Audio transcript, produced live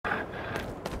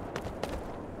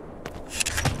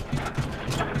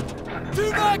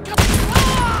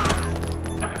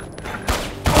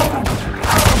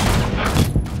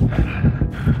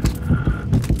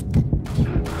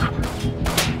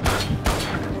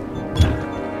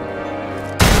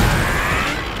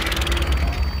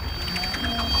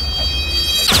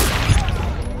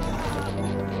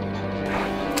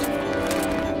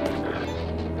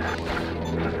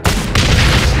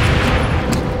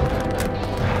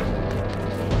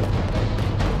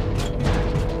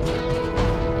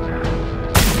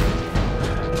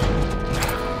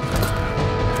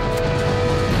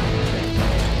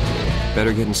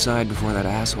Better get inside before that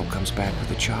asshole comes back with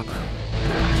the chopper.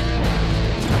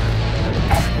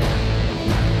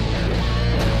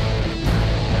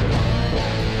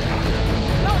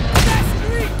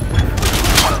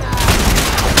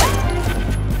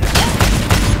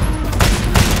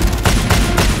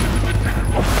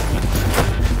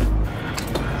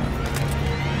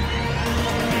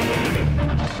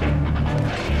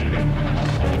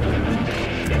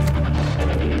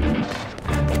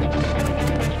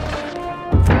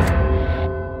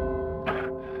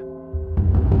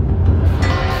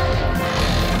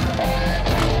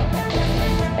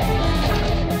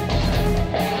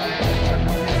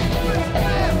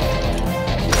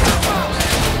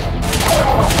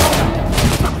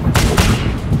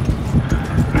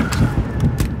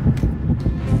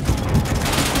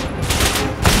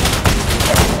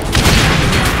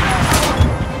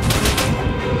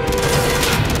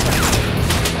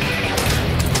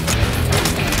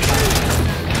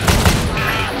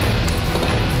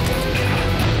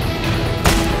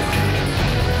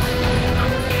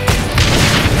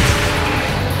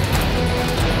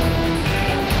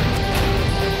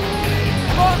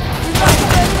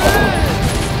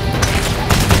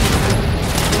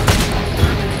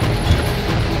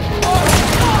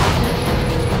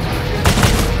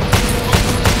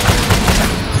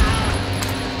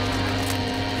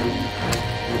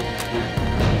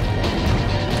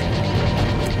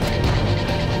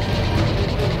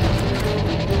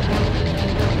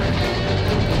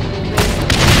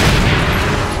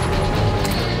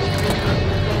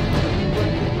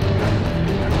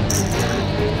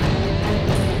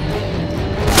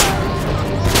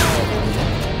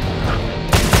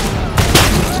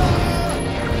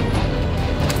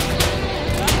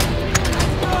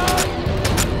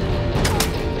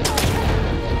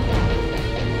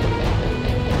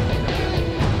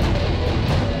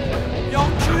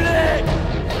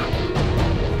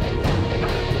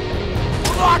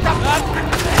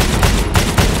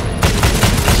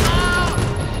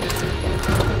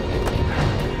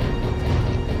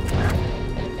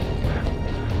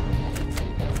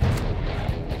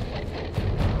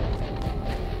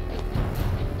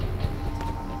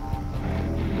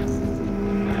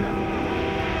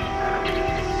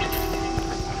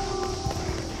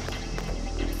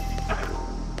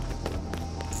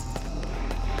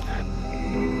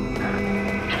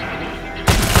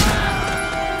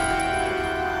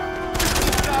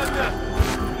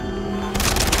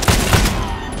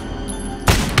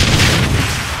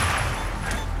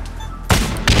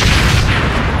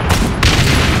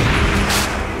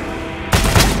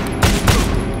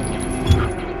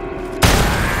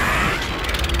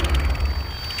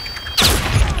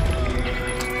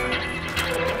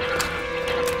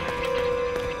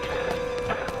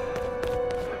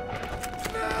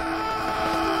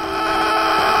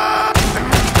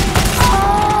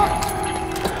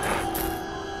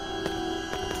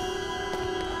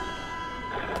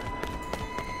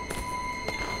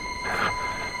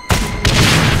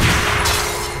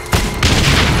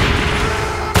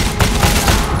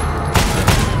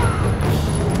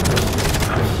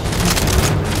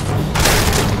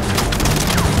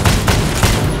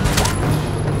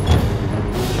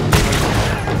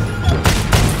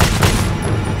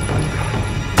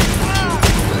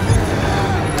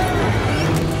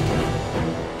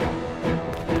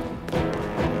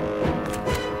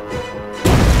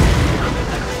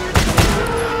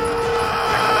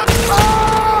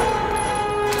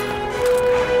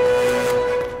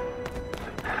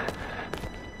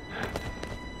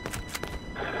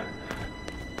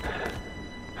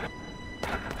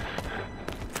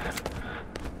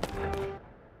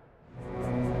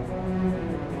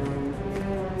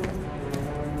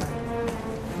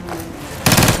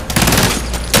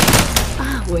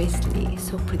 Wesley,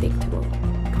 so predictable.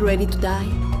 Ready to die?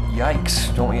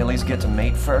 Yikes, don't we at least get to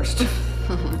mate first?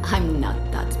 I'm not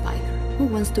that spider. Who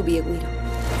wants to be a widow?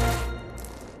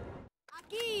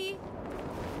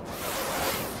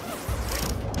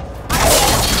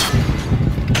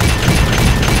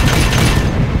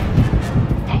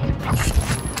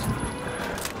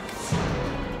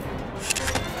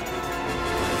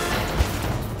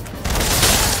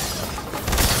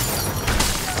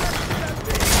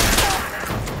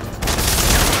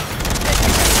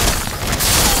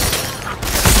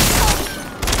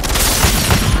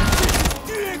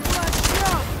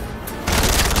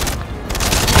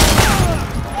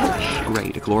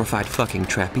 a glorified fucking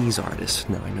trapeze artist.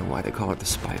 Now I know why they call her the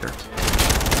Spider.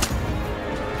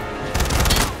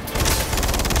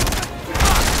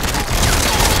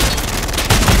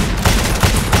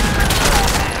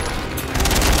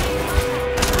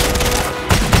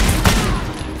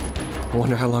 I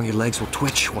wonder how long your legs will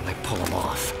twitch when I pull them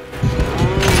off.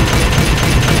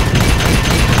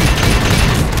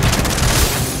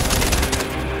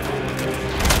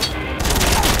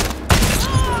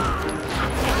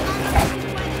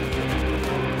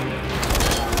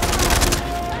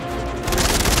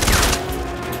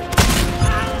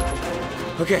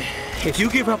 Okay, if you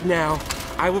give up now,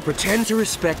 I will pretend to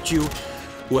respect you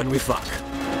when we fuck.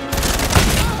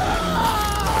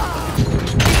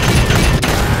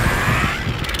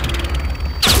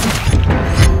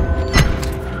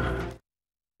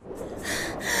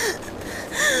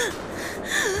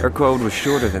 Her code was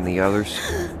shorter than the others.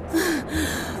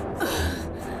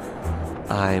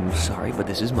 I'm sorry, but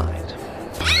this is mine.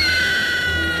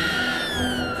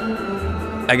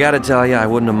 I gotta tell you, I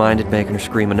wouldn't have minded making her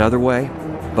scream another way,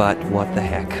 but what the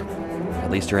heck.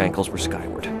 At least her ankles were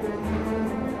skyward.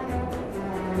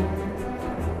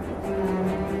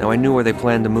 Now I knew where they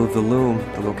planned to move the loom,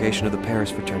 the location of the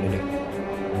Paris fraternity.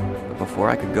 But before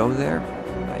I could go there,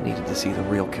 I needed to see the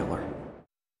real killer.